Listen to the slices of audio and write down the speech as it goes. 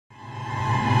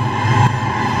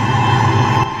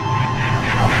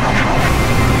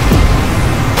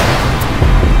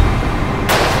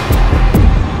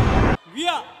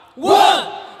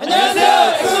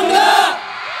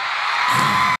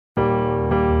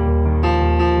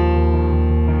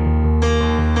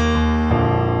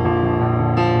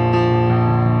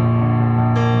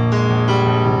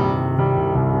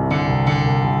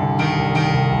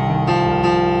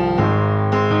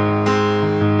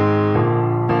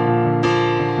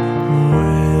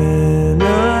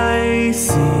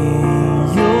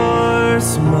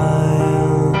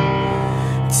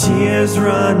tears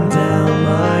run down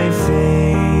my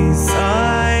face.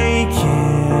 I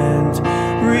can't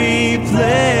replace.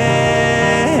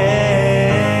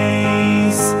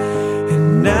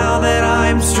 And now that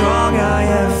I'm strong, I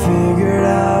have figured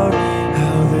out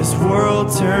how this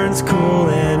world turns cold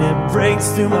and it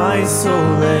breaks through my soul.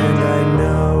 And I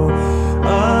know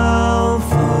I'll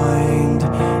find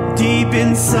deep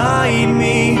inside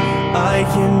me I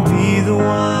can be the one.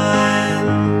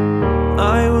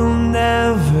 I will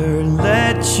never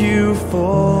let you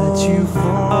fall.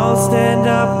 I'll stand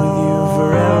up with you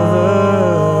forever.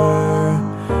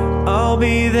 I'll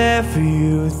be there for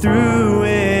you through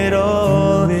it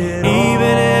all,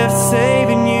 even if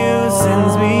saving you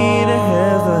sends me to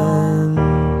heaven.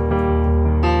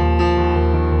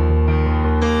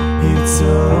 It's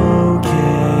okay.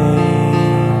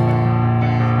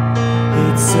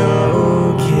 It's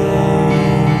okay.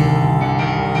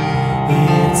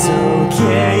 It's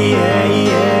okay, yeah,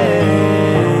 yeah.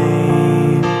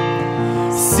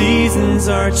 Seasons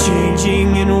are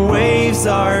changing and waves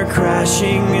are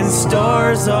crashing and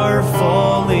stars are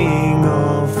falling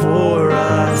all for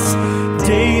us.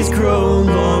 Days grow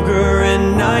longer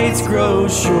and nights grow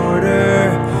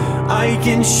shorter. I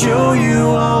can show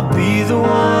you I'll be the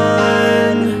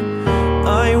one.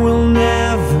 I will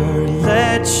never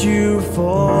let you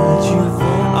fall.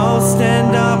 I'll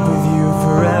stand up with you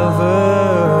forever.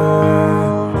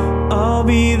 I'll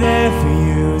be there for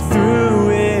you through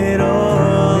it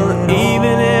all,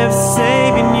 even if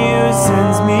saving you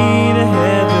sends me to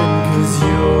heaven. 'Cause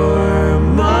you're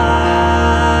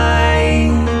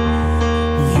mine.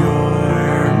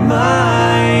 You're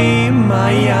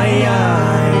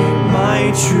my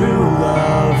true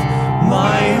love,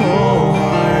 my whole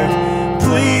heart.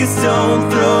 Please don't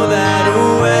throw that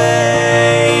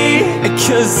away,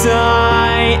 'cause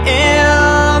I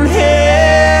am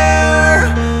here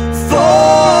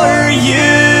for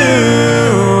you.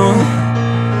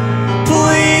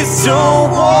 Please don't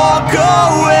walk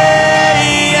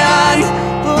away, and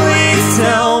please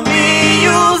tell me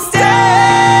you'll stay.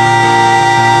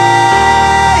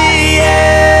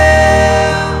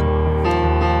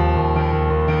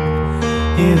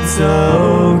 It's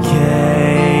okay.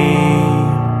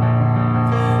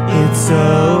 It's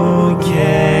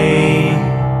okay.